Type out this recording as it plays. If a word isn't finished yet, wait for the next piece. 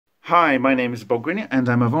Hi, my name is Bob Greenyer and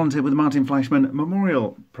I'm a volunteer with the Martin Fleischmann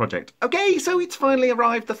Memorial Project. Okay, so it's finally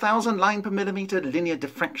arrived, the 1000 line per millimetre linear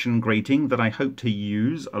diffraction grating that I hope to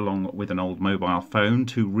use along with an old mobile phone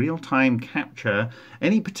to real-time capture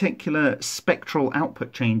any particular spectral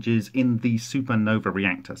output changes in the supernova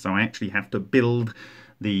reactor. So I actually have to build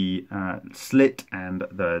the slit and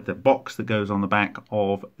the box that goes on the back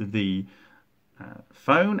of the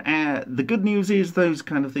phone. The good news is those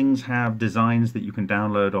kind of things have designs that you can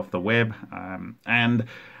download off the web, and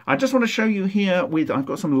I just want to show you here I've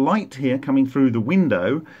got some light here coming through the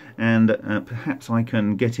window, and perhaps I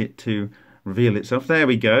can get it to reveal itself. There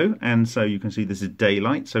we go. And so you can see this is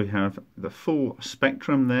daylight, so we have the full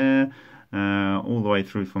spectrum there, all the way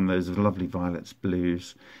through from those lovely violets,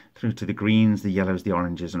 blues, through to the greens, the yellows, the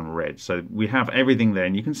oranges and reds. So we have everything there,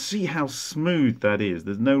 and you can see how smooth that is.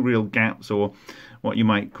 There's no real gaps or what you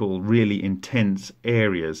might call really intense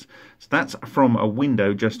areas. So that's from a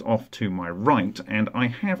window just off to my right, and I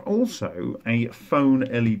have also a phone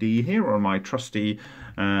LED here on my trusty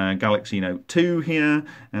Galaxy Note 2 here,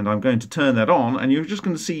 and I'm going to turn that on and you're just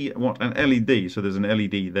going to see what an LED, so there's an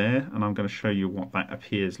LED there, and I'm going to show you what that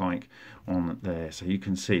appears like on there. So you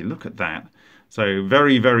can see, look at that. So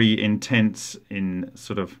very, very intense in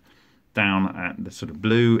sort of down at the sort of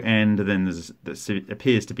blue end, and then there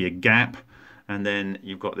appears to be a gap, and then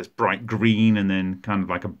you've got this bright green, and then kind of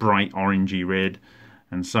like a bright orangey red,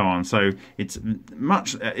 and so on. So it's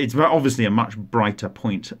obviously a much brighter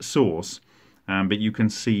point source, but you can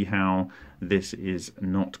see how this is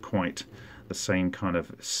not quite the same kind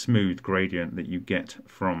of smooth gradient that you get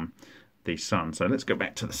from the sun. So let's go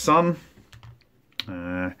back to the sun.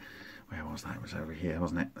 Where was that? It was over here,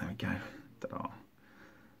 wasn't it? There we go. Ta-da.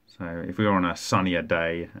 So if we were on a sunnier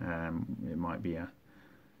day, it might be a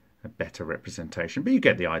better representation, but you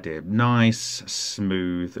get the idea. Nice,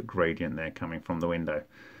 smooth gradient there coming from the window.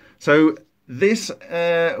 So this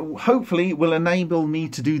hopefully will enable me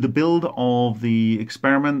to do the build of the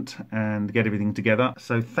experiment and get everything together.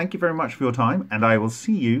 So thank you very much for your time, and I will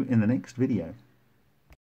see you in the next video.